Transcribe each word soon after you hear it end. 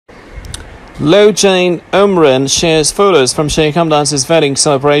Lojain Omran shares photos from Sheikh Hamdan's wedding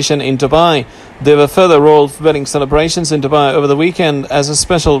celebration in Dubai. There were further royal wedding celebrations in Dubai over the weekend as a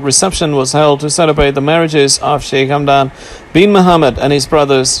special reception was held to celebrate the marriages of Sheikh Hamdan bin Mohammed and his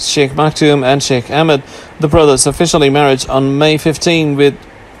brothers Sheikh Maktoum and Sheikh Ahmed. The brothers officially married on May 15 with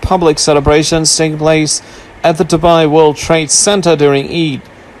public celebrations taking place at the Dubai World Trade Center during Eid.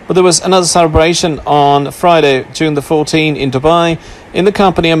 But there was another celebration on Friday, June the 14th in Dubai in the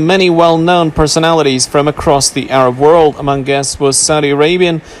company of many well-known personalities from across the Arab world. Among guests was Saudi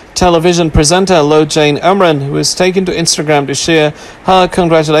Arabian television presenter Lojain Omran, who has taken to Instagram to share her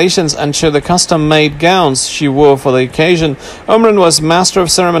congratulations and share the custom-made gowns she wore for the occasion. Omran was master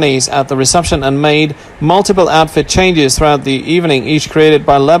of ceremonies at the reception and made multiple outfit changes throughout the evening, each created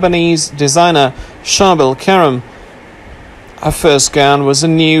by Lebanese designer Shabil Karam. Her first gown was a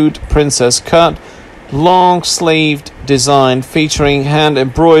nude princess cut, long-sleeved design featuring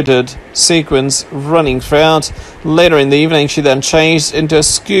hand-embroidered sequins running throughout. Later in the evening, she then changed into a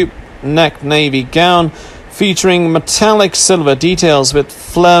scoop neck navy gown featuring metallic silver details with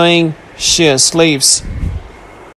flowing sheer sleeves.